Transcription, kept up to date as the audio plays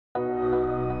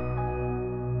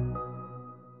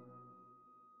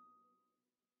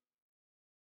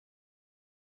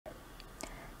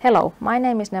Hello, my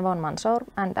name is Nevon Mansour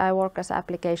and I work as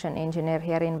application engineer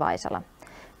here in Vaisala.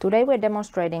 Today we're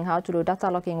demonstrating how to do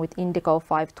data logging with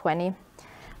Indigo500.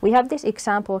 We have this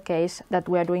example case that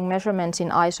we are doing measurements in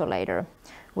isolator.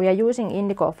 We are using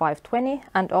Indigo500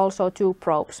 and also two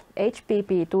probes,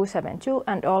 HPP272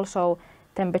 and also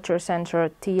temperature sensor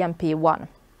TMP1.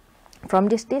 From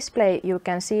this display you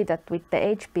can see that with the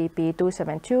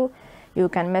HPP272 you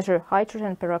can measure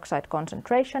hydrogen peroxide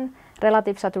concentration,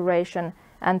 relative saturation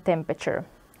and temperature.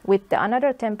 With the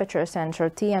another temperature sensor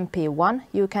TMP1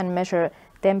 you can measure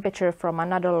temperature from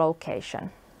another location.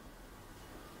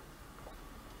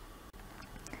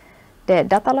 The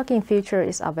data logging feature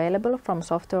is available from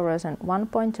software version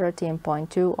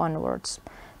 1.13.2 onwards.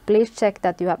 Please check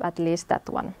that you have at least that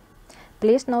one.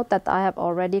 Please note that I have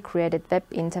already created web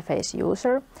interface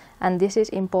user, and this is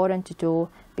important to do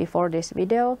before this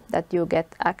video, that you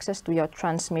get access to your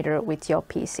transmitter with your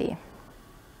PC.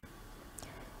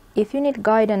 If you need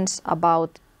guidance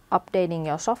about updating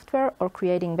your software or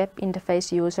creating web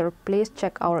interface user, please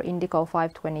check our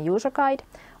Indigo500 user guide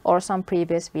or some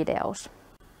previous videos.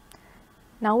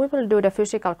 Now we will do the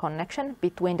physical connection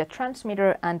between the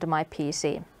transmitter and my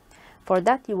PC. For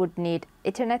that you would need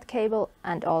Ethernet cable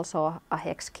and also a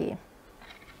hex key.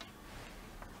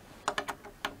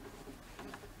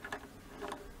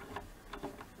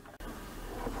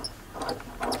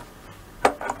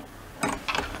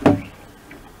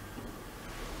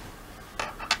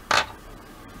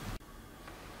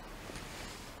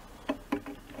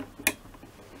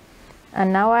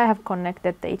 And now I have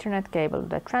connected the Ethernet cable to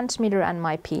the transmitter and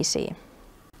my PC.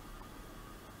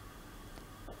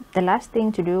 The last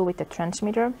thing to do with the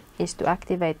transmitter is to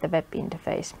activate the web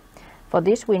interface. For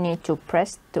this we need to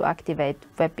press to activate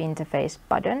web interface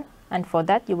button, and for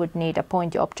that you would need a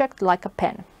pointy object like a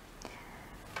pen.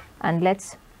 And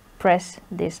let's press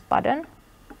this button.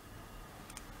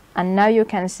 And now you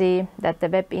can see that the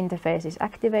web interface is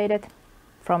activated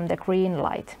from the green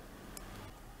light.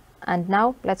 And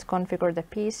now let's configure the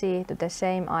PC to the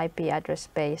same IP address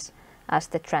space as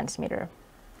the transmitter.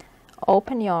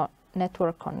 Open your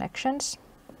network connections,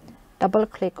 double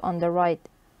click on the right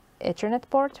Ethernet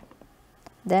port,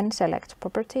 then select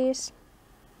Properties,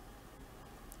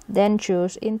 then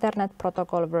choose Internet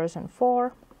Protocol version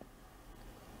 4,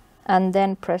 and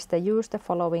then press the Use the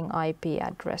following IP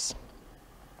address.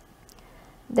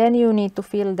 Then you need to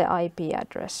fill the IP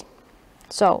address.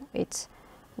 So it's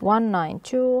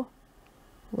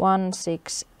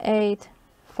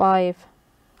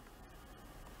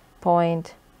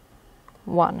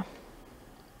 192.168.5.1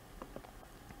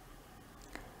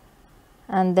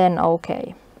 and then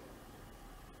OK.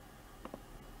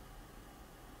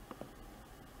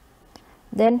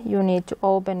 Then you need to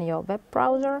open your web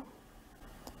browser.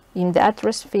 In the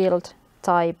address field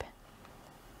type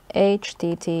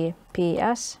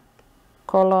https://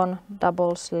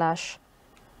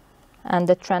 and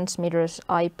the transmitter's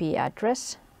IP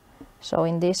address. So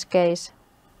in this case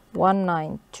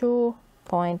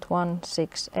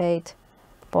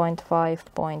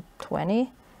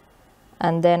 192.168.5.20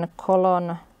 and then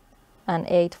colon and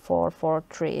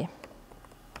 8443.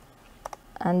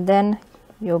 And then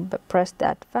you press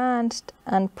the advanced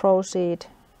and proceed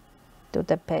to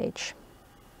the page.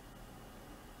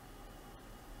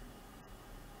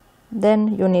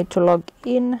 Then you need to log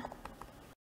in.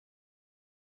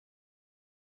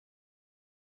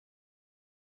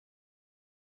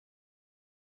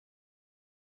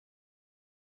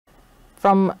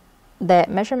 From the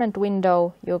measurement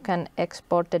window you can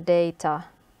export the data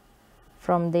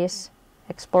from this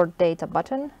Export Data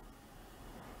button.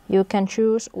 You can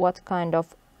choose what kind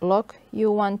of log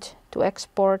you want to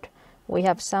export. We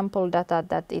have sample data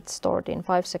that it's stored in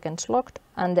 5 seconds logged,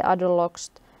 and the other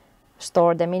logs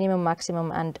store the minimum,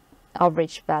 maximum and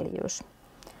average values.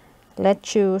 Let's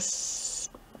choose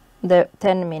the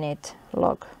 10-minute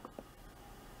log.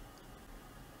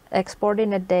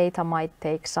 Exporting the data might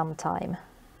take some time.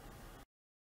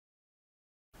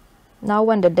 Now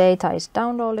when the data is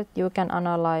downloaded, you can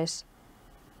analyze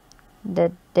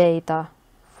the data,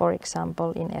 for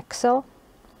example in Excel.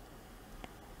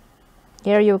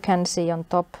 Here you can see on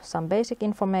top some basic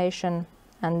information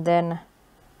and then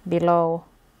below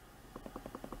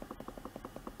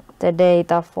the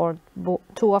data for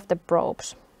two of the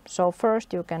probes. So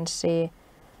first you can see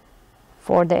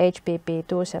for the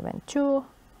HPP272,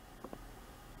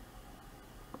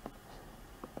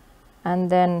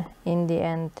 and then in the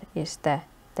end is the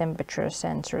temperature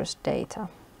sensors data.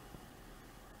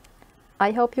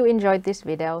 I hope you enjoyed this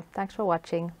video. Thanks for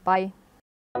watching. Bye!